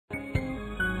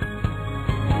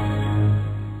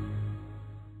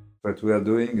what we are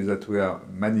doing is that we are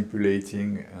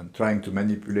manipulating and trying to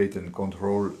manipulate and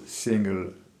control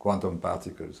single quantum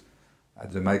particles.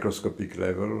 At the microscopic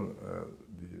level,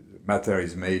 matter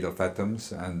is made of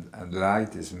atoms and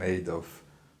light is made of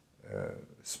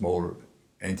small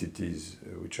entities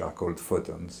which are called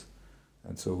photons.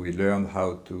 And so we learn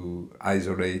how to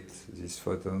isolate these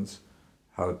photons,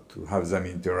 how to have them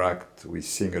interact with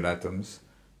single atoms,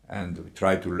 and we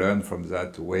try to learn from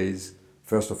that ways,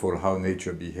 first of all, how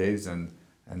nature behaves, and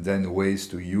then ways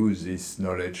to use this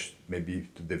knowledge maybe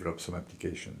to develop some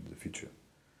application in the future.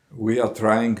 We are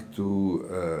trying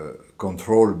to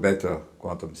control better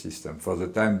quantum system. For the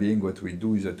time being, what we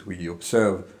do is that we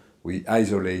observe, we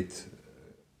isolate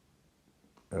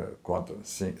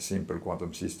simple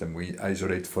quantum system. We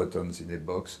isolate photons in a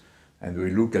box, and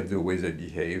we look at the way they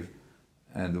behave,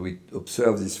 and we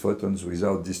observe these photons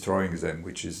without destroying them,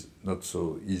 which is not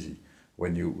so easy.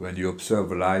 When you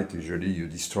observe light, usually you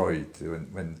destroy it.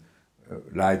 When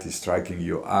light is striking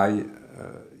your eye,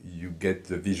 you get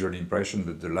the visual impression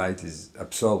that the light is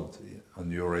absorbed on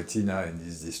your retina and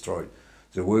is destroyed.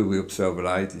 The way we observe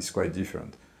light is quite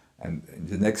different. And in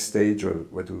the next stage,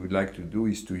 what we would like to do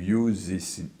is to use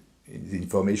the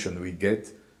information we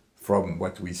get from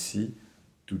what we see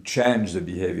to change the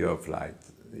behavior of light.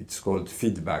 It's called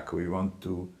feedback. We want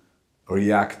to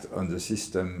react on the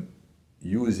system,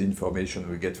 use information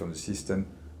we get from the system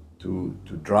to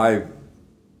drive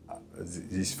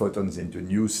these photons into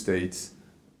new states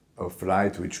of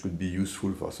light which could be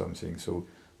useful for something. So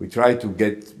we try to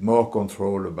get more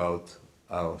control about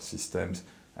our systems,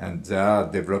 and there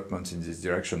are developments in this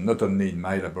direction, not only in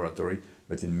my laboratory,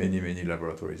 but in many, many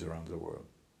laboratories around the world.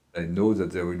 I know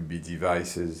that there will be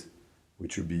devices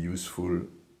which will be useful,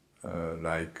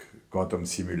 like quantum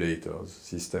simulators,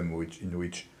 system in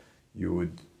which you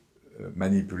would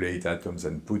manipulate atoms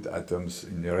and put atoms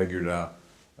in a regular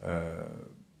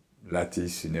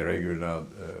lattice, in a regular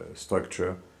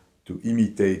structure, to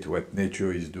imitate what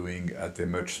nature is doing at a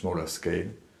much smaller scale.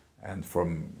 And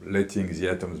from letting the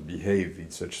atoms behave in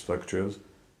such structures,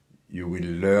 you will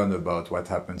learn about what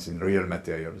happens in real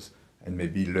materials and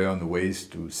maybe learn ways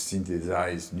to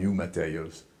synthesize new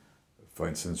materials, for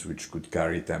instance, which could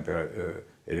carry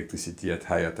electricity at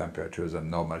higher temperatures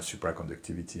than normal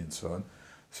supraconductivity and so on.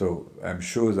 So I'm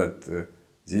sure that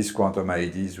these quantum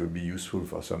ideas will be useful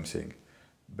for something,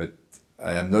 but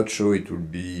I am not sure it will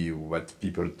be what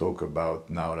people talk about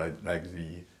now, like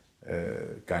the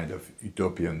kind of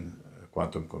utopian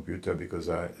quantum computer, because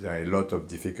there are a lot of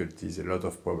difficulties, a lot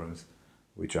of problems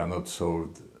which are not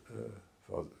solved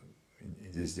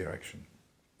in this direction.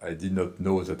 I did not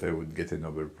know that I would get a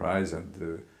Nobel Prize,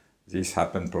 and this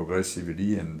happened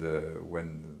progressively, and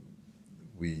when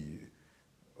we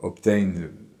obtained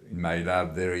in my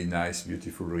lab very nice,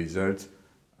 beautiful results,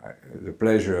 the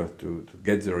pleasure to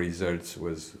get the results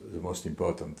was the most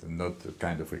important, and not the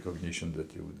kind of recognition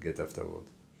that you would get afterward.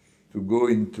 To go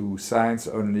into science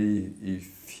only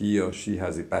if he or she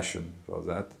has a passion for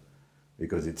that,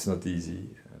 because it's not easy,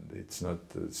 and it's not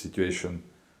a situation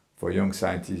for young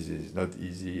scientists is not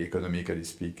easy, economically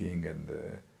speaking, and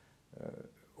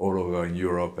all over in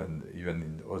Europe and even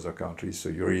in other countries. So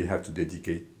you really have to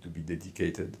be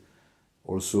dedicated.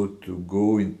 Also to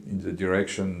go in the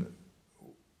direction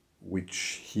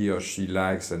which he or she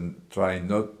likes, and try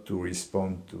not to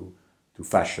respond to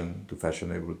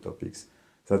fashionable topics.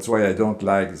 That's why I don't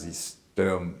like this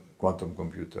term quantum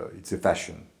computer. It's a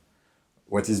fashion.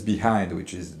 What is behind,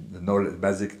 which is the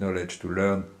basic knowledge to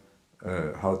learn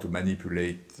how to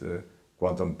manipulate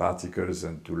quantum particles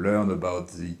and to learn about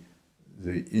the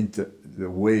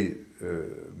way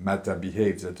matter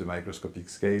behaves at the microscopic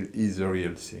scale, is the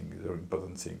real thing, the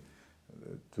important thing.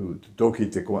 To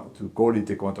call it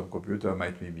a quantum computer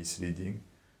might be misleading,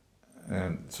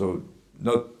 and so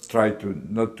not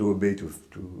to obey to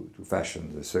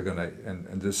fashion. The second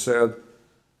and the third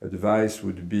advice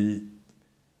would be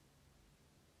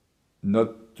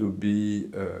not to be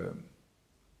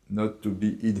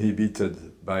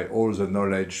inhibited by all the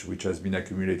knowledge which has been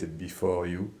accumulated before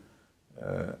you,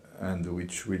 and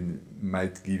which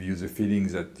might give you the feeling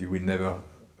that you will never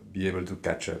be able to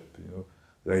catch up. You know,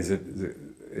 there is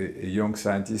a young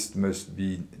scientist must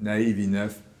be naive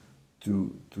enough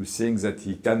to think that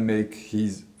he can make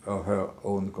his or her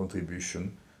own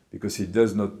contribution, because he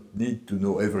does not need to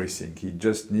know everything. He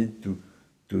just needs to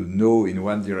know in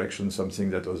one direction something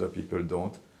that other people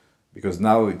don't, because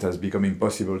now it has become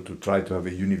impossible to try to have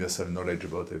a universal knowledge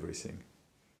about everything.